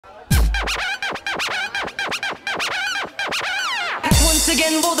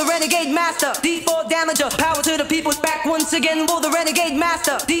again, will the renegade master. D4 damager, power to the people's back once again, will the renegade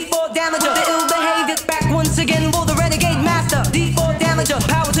master. D4 damager, the ill behavior's back once again, will the renegade master. D4 damager,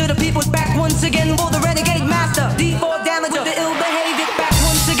 power to the people's back once again, will the renegade master. D4 damager, the ill behavior's back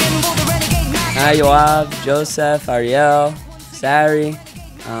once again, will the renegade master. Hi Yoav, Joseph, Ariel, Sari.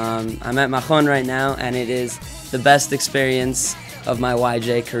 I'm at Machon right now, and it is the best experience of my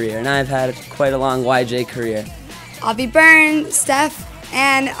YJ career, and I've had quite a long YJ career. Avi Byrne, Steph,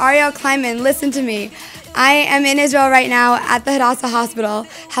 and Ariel Kleiman, listen to me. I am in Israel right now at the Hadassah Hospital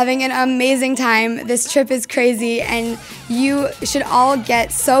having an amazing time. This trip is crazy, and you should all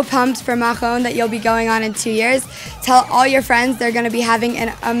get so pumped for Machon that you'll be going on in 2 years. Tell all your friends they're going to be having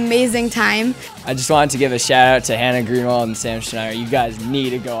an amazing time. I just wanted to give a shout out to Hannah Greenwald and Sam Schneider. You guys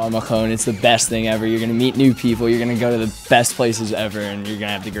need to go on Machon. It's the best thing ever. You're going to meet new people. You're going to go to the best places ever, and you're going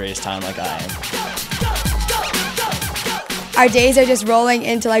to have the greatest time like I am. Our days are just rolling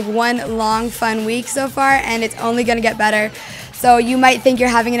into like one long fun week so far, and it's only going to get better. So you might think you're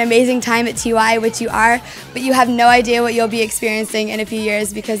having an amazing time at TY, which you are, but you have no idea what you'll be experiencing in a few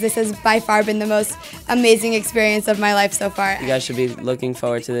years, because this has by far been the most amazing experience of my life so far. You guys should be looking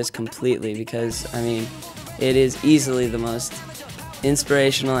forward to this completely, because I mean, it is easily the most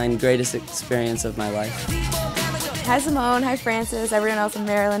inspirational and greatest experience of my life. Hi Simone, hi Francis, everyone else in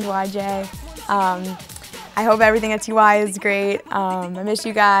Maryland, YJ. I hope everything at TY is great. I miss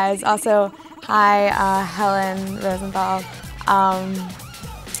you guys. Also, hi Helen Rosenthal.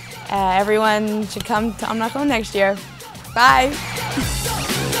 Everyone should come to Machon next year. Bye.